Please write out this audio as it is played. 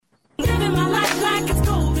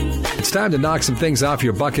It's time to knock some things off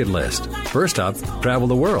your bucket list. First up, travel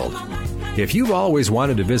the world. If you've always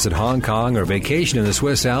wanted to visit Hong Kong or vacation in the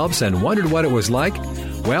Swiss Alps and wondered what it was like,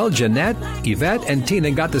 well, Jeanette, Yvette, and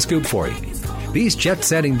Tina got the scoop for you. These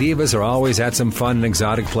jet-setting divas are always at some fun and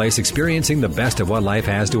exotic place experiencing the best of what life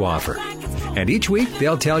has to offer. And each week,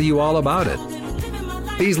 they'll tell you all about it.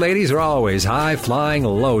 These ladies are always high-flying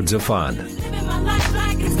loads of fun.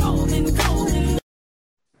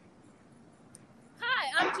 Hi,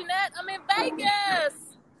 I'm Jeanette. I'm in Vegas.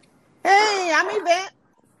 Hey, I'm Yvette.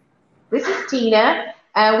 This is Tina,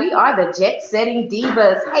 and we are the jet-setting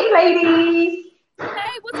divas. Hey, ladies.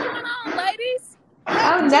 Hey, what's going on, ladies?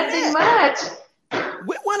 Oh, nothing much.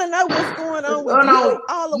 We want to know what's going on with going you on?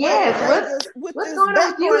 all the way Yes, in Vegas. what's going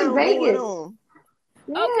on with you in Vegas?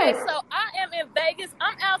 Okay, Yes. so I am in Vegas.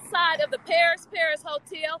 I'm outside of the Paris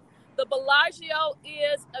Hotel. The Bellagio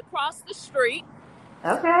is across the street.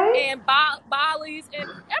 Okay. And Bali's and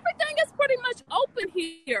everything is pretty much open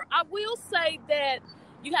here. I will say that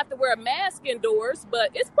you have to wear a mask indoors, but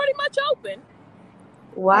it's pretty much open.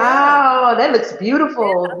 Wow, that looks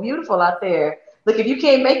beautiful. Yeah. Beautiful out there. Look, if you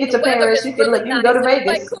can't make it to Paris, you can go to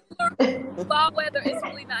Vegas. Fall weather is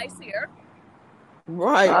really nice here.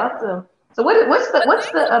 Right. Awesome. So what's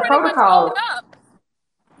the protocol?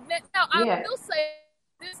 Now I will say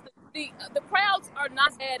this: the crowds are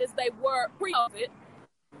not as bad as they were pre-COVID.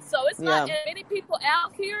 So it's not as many people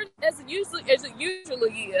out here as it usually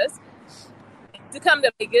is to come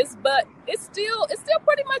to Vegas, but it's still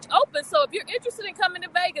pretty much open. So if you're interested in coming to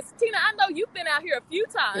Vegas, Tina, I know you've been out here a few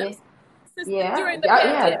times since during the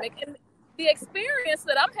pandemic, and the experience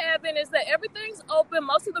that I'm having is that everything's open.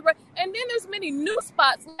 Most of and then there's many new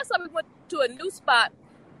spots. Last time we went to a new spot,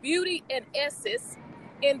 Beauty and Essex,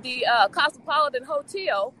 in the Cosmopolitan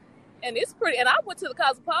Hotel, and it's pretty. And I went to the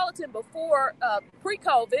Cosmopolitan before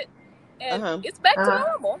pre-COVID, and it's back to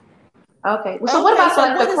normal. Okay. Well, so what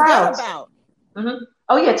about the crowds? Mm-hmm.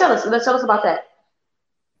 Oh yeah, tell us about that.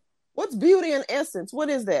 What's Beauty and Essence? What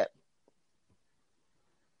is that?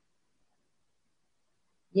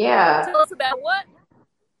 Yeah. Tell us about what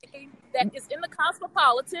that is in the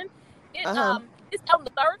Cosmopolitan. It's on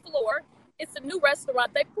the third floor. It's a new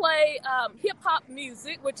restaurant. They play hip hop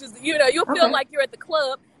music, which is you'll feel like you're at the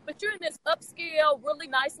club, but you're in this upscale, really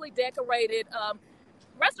nicely decorated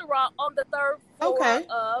restaurant on the third floor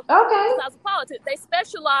of the Cosmopolitan. They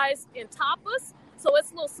specialize in tapas, so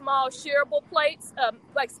it's little small shareable plates,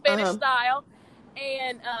 like Spanish style,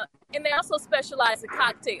 and they also specialize in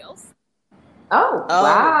cocktails. Oh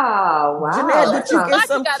wow! Jeanette, did you get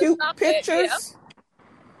some cute pictures?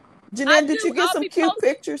 Jeanette, did you get some cute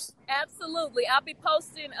pictures? Absolutely, I'll be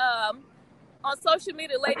posting on social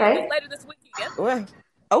media later this weekend. Well,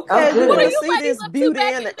 okay, we want to see this Beauty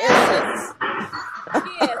and the Essence.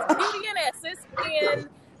 Yes, Beauty and Essence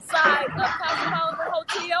inside of Cosmopolitan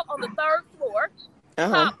Hotel on the third floor.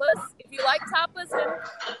 Tapas, if you like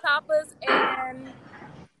tapas and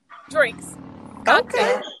drinks.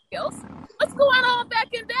 Cocktails. What's going on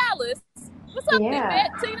back in Dallas? What's up,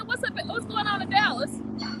 Yvette? Tina? What's going on in Dallas?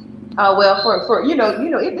 Oh well, for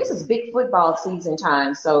this is big football season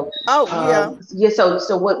time. So So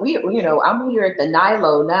what I'm here at the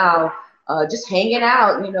Nilo now. Just hanging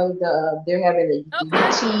out, they're having the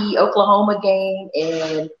UT Oklahoma game,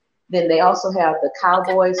 and then they also have the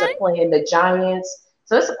Cowboys are playing the Giants.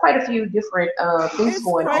 So it's quite a few different things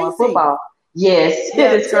going on football. Yes,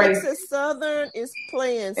 it is crazy. Texas Southern is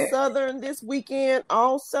playing Southern this weekend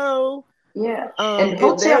also. Yeah, and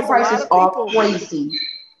hotel prices are crazy.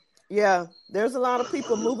 Yeah, there's a lot of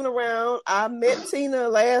people moving around. I met Tina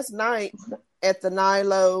last night at the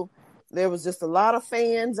Nilo. There was just a lot of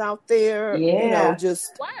fans out there,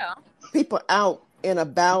 just people out and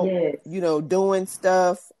about, doing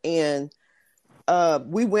stuff. And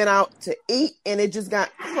we went out to eat, and it just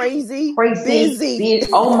got crazy busy.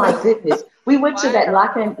 Oh my goodness. We went to that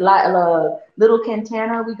Little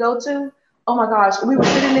Cantana we go to. Oh my gosh. We were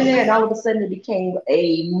sitting in there, and all of a sudden it became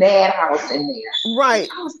a madhouse in there. Right.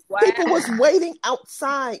 People was waiting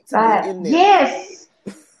outside to be in there. Yes.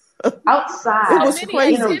 Outside. It was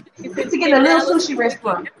crazy. To get a little sushi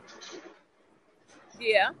restaurant.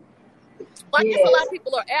 Yeah. Well, I guess a lot of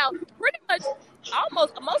people are out. Pretty much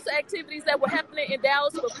almost most of the activities that were happening in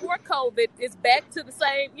Dallas before COVID is back to the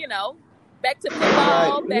same, back to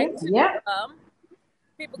football, back to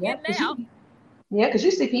people getting out. Yeah, because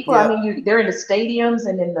you see people, they're in the stadiums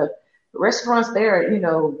and in the restaurants there,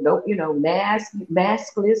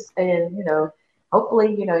 maskless and,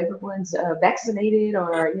 hopefully, everyone's vaccinated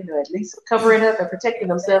or, at least covering up and protecting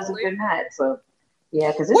themselves if they're not. So,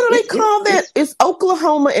 Yeah, because what do they call that? It's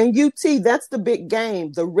Oklahoma and UT. That's the big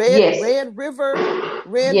game. The Red River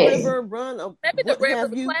Run. Maybe the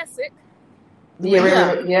Red River Classic.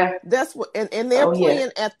 Yeah. That's what, and they're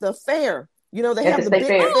playing at the fair. You know, they have the big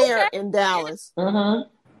fair in Dallas.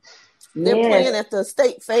 Mm-hmm. They're playing at the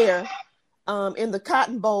state fair, in the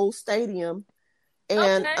Cotton Bowl Stadium,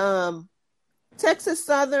 and Texas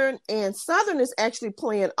Southern and Southern is actually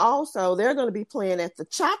playing also. They're going to be playing at the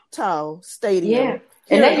Choctaw Stadium. Yeah.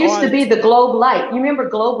 And that used to be the Globe Light. You remember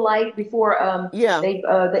Globe Light before?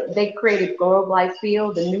 They created Globe Light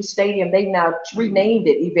Field, the new stadium. They now renamed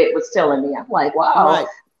it. Yvette was telling me. I'm like, wow. Right.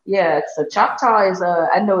 Yeah. So Choctaw is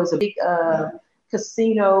I know is a big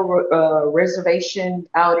casino reservation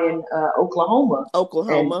out in Oklahoma.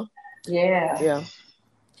 And, yeah.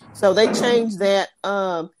 So they changed that.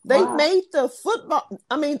 They made the football.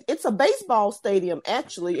 I mean, it's a baseball stadium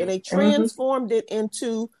actually, and they transformed it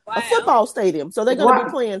into a football stadium. So they're going to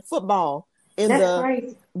be playing football in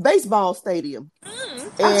the baseball stadium.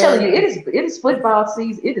 I'm telling you, it is football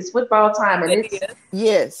season. It is football time, and it's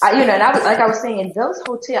yes. And I was saying, those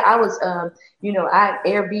hotel. I was I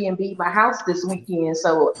Airbnb my house this weekend,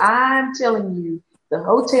 so I'm telling you, the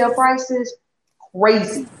hotel prices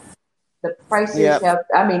crazy. The prices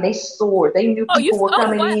they soared. They knew people were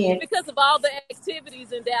coming in because of all the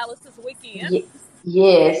activities in Dallas this weekend.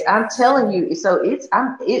 Yes, I'm telling you. So it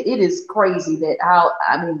is crazy that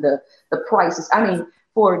the prices. I mean,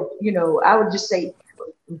 for I would just say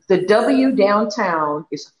the W downtown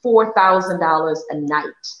is $4,000 a night.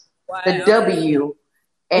 Wow. The W,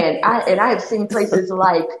 and I have seen places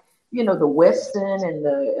like the Westin and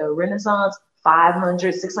the Renaissance. $500,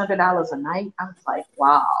 $600 a night. I was like,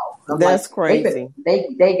 wow. That's crazy.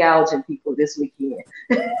 They gouging people this weekend.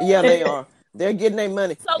 Yeah, they are. They're getting their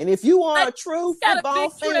money. So, and if you are a true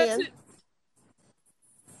football fan,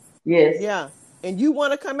 and you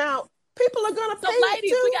want to come out, people are going to pay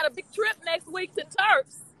ladies, we got a big trip next week to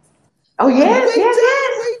Turks. Oh, yes,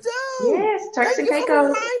 we do. Yes, Turks and Caicos. Thank you for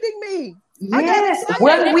reminding me. Yes,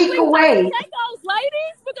 1 week away. Caicos,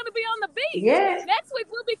 ladies, we're going to be on the beach. Yes. Next week,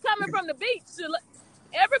 we'll be coming from the beach. So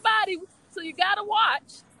everybody, so you got to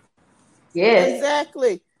watch. Yes.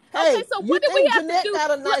 Exactly. Hey, okay, so what did we have Jeanette to do?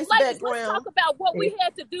 Got a nice ladies, background. Let's talk about what we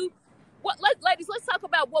had to do. Ladies, let's talk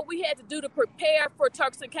about what we had to do to prepare for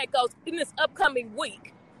Turks and Caicos in this upcoming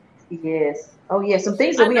week. Yes. Oh, yeah. Some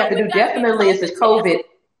things that we have to do definitely is the COVID.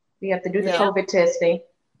 We have to do the COVID testing.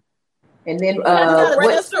 And then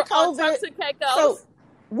register COVID. So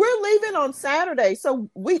we're leaving on Saturday. So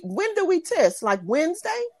when do we test? Like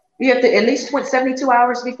Wednesday? You have to at least 72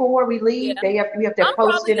 hours before we leave. Yeah. We have to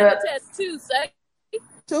post it up. Test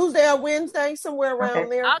Tuesday or Wednesday, somewhere around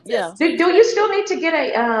there. Yeah. Do you still need to get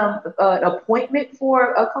an appointment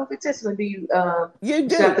for a COVID test, or do you? You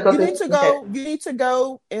do. You need to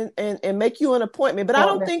go and make you an appointment. But I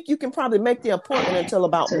don't think you can probably make the appointment until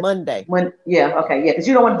about Monday. Because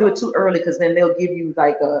you don't want to do it too early, because then they'll give you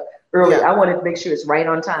like a early. I wanted to make sure it's right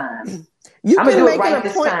on time. You can make an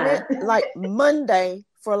appointment like Monday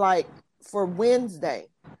for Wednesday.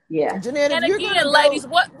 Yeah. Jeanette, and again, ladies,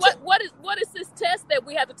 what is this test that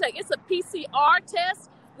we have to take? It's a PCR test.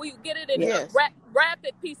 We get it in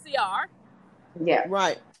rapid PCR. Yeah.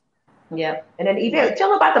 Right. Yeah. And then tell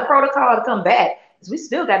them about the protocol to come back, because we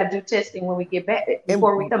still got to do testing when we get back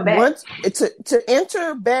before we come back. To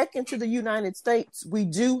enter back into the United States, we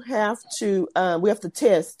do have to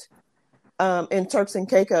test in Turks and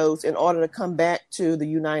Caicos in order to come back to the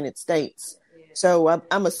United States. So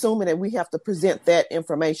I'm assuming that we have to present that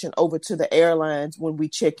information over to the airlines when we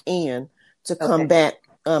check in to come back,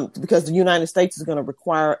 because the United States is going to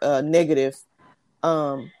require a negative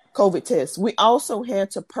COVID test. We also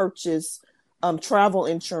had to purchase travel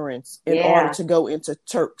insurance in order to go into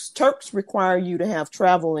Turks. Turks require you to have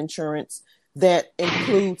travel insurance that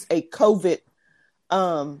includes a COVID,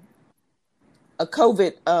 I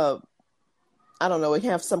don't know, it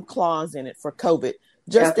have some clause in it for COVID.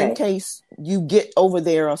 Just in case you get over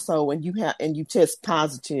there or so, and you test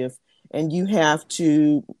positive, and you have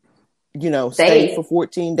to, stay for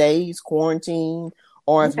 14 days, quarantine,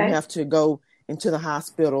 or if you have to go into the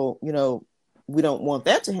hospital, we don't want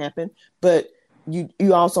that to happen. But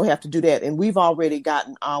you also have to do that, and we've already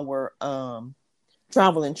gotten our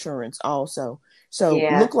travel insurance also. So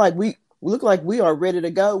look like we are ready to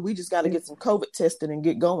go. We just got to get some COVID tested and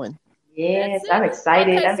get going. Yes, I'm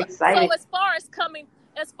excited. Okay, I'm excited. So as far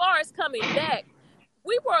as coming back,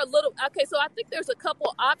 we were a little so I think there's a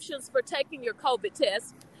couple options for taking your COVID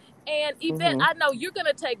test. And Yvette, I know you're going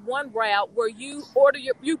to take one route where you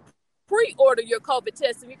pre-order your COVID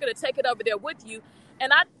test, and you're going to take it over there with you.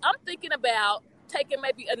 And I'm thinking about taking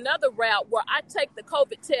maybe another route where I take the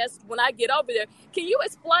COVID test when I get over there. Can you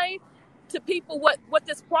explain to people what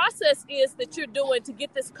this process is that you're doing to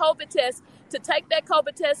get this COVID test, to take that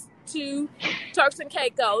COVID test to Turks and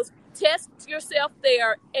Caicos, test yourself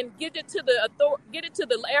there, and get it to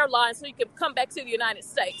the airline so you can come back to the United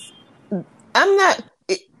States?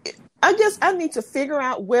 I guess I need to figure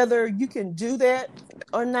out whether you can do that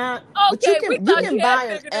or not. Okay, but you can buy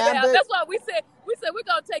an Abbott. That's why we said we're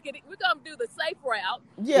gonna take it. We're gonna do the safe route.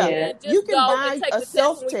 Yeah, and just you can buy a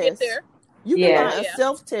self test. You can buy a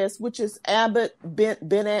self test, which is Abbott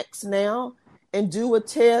BenX now, and do a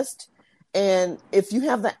test. And if you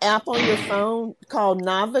have the app on your phone called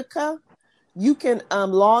Navica, you can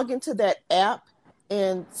log into that app,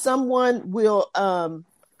 and someone will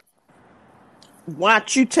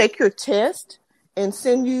watch you take your test and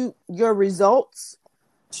send you your results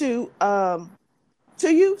to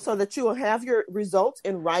you, so that you will have your results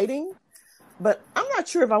in writing. But I'm not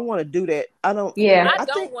sure if I want to do that. I don't. Yeah, I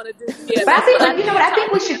don't want to do that. But I think, you know what? I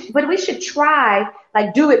think we should. But we should try,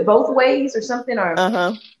 like, do it both ways or something, or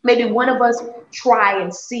maybe one of us try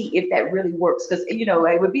and see if that really works. Because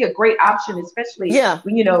it would be a great option, especially when, if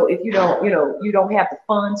you don't have the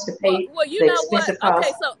funds to pay the expensive cost.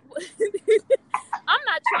 Okay, so I'm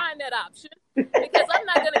not trying that option because I'm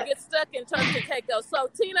not going to get stuck in Turks and Caicos. So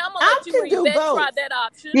Tina, I'm going to let you try that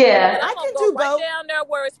option. Yeah, I can go right down there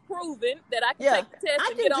where it's proven that I can take the test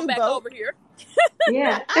and get on back over here.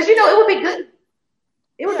 Yeah, because it would be good.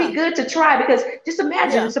 It would be good to try, because just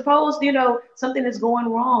imagine, suppose something is going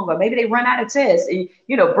wrong, or maybe they run out of tests, and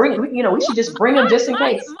we should just bring them just in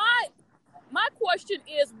case. My question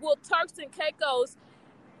is, will Turks and Caicos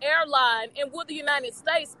airline and will the United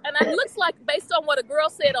States, and it looks like based on what a girl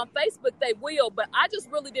said on Facebook, they will, but I just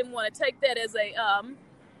really didn't want to take that as I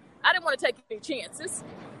didn't want to take any chances.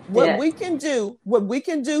 What we can do,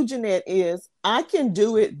 Jeanette, is I can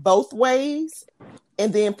do it both ways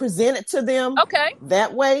and then present it to them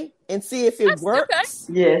that way and see if it works.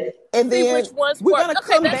 Okay. Yeah. And then we're going to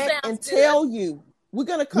come back and tell you. We're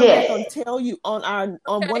going to come back and tell you on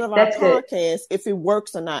one of our podcasts if it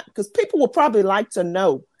works or not, because people will probably like to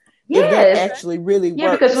know if that actually really works.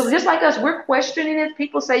 Yeah, because just like us, we're questioning it.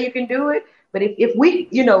 People say you can do it, but if we,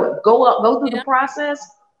 go through the process,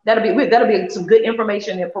 that'll be some good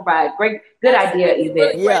information and provide good idea.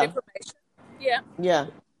 Really great information. Yeah.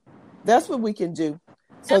 That's what we can do.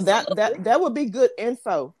 So that would be good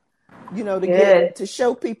info, to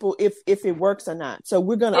show people if it works or not. So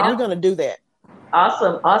we're gonna do that.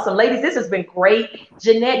 Awesome. Ladies, this has been great.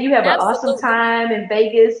 Jeanette, you have an awesome time in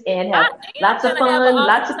Vegas and have lots of fun,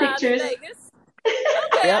 lots of pictures.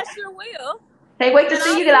 Okay, I sure will. Can't wait to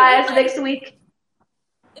see you guys next week.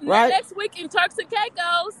 Right. Next week in Turks and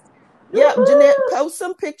Caicos. Yeah, Jeanette, post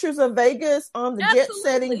some pictures of Vegas on the Jet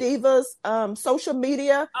Setting Divas social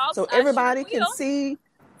media, so everybody can see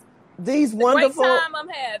these wonderful. Great time I'm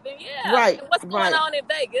having, Right. And what's going on in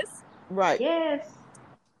Vegas? Right. Yes.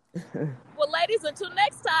 Well, ladies, until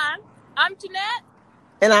next time, I'm Jeanette.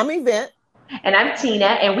 And I'm Yvette. And I'm Tina,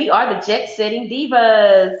 and we are the Jet Setting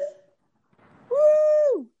Divas.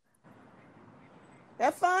 Woo!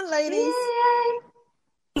 Have fun, ladies. Yay.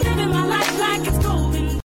 Living my life like it's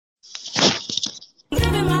golden.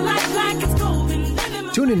 Living my life like it's golden.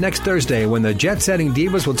 Tune in next Thursday when the Jet Setting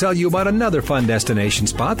Divas will tell you about another fun destination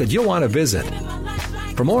spot that you'll want to visit.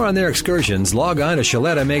 For more on their excursions, log on to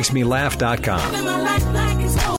ShalettaMakesMeLaugh.com.